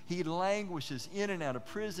 he languishes in and out of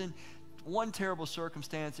prison, one terrible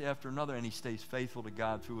circumstance after another, and he stays faithful to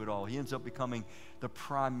God through it all. He ends up becoming the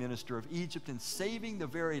prime minister of Egypt and saving the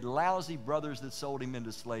very lousy brothers that sold him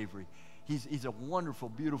into slavery. He's a wonderful,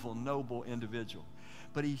 beautiful, noble individual.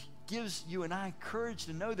 But he gives you and I courage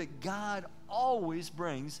to know that God always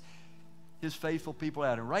brings his faithful people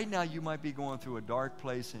out. And right now you might be going through a dark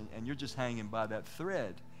place and you're just hanging by that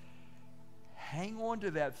thread. Hang on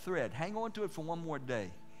to that thread. Hang on to it for one more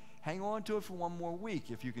day. Hang on to it for one more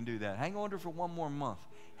week if you can do that. Hang on to it for one more month.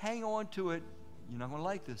 Hang on to it, you're not going to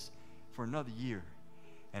like this, for another year.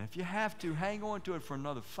 And if you have to, hang on to it for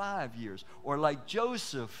another 5 years. Or like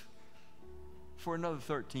Joseph, for another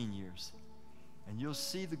 13 years. And you'll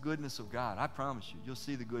see the goodness of God. I promise you, you'll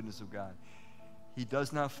see the goodness of God. He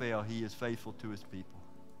does not fail. He is faithful to his people.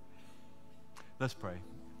 Let's pray.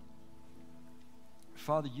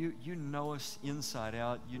 Father, you know us inside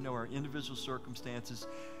out. You know our individual circumstances.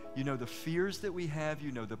 You know the fears that we have.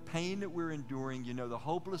 You know the pain that we're enduring. You know the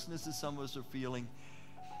hopelessness that some of us are feeling.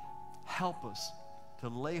 Help us to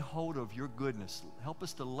lay hold of your goodness. Help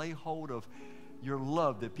us to lay hold of your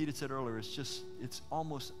love that Peter said earlier. It's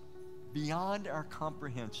almost beyond our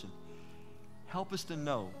comprehension. Help us to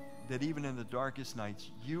know that even in the darkest nights,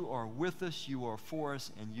 you are with us, you are for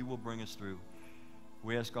us, and you will bring us through.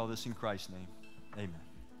 We ask all this in Christ's name. Amen.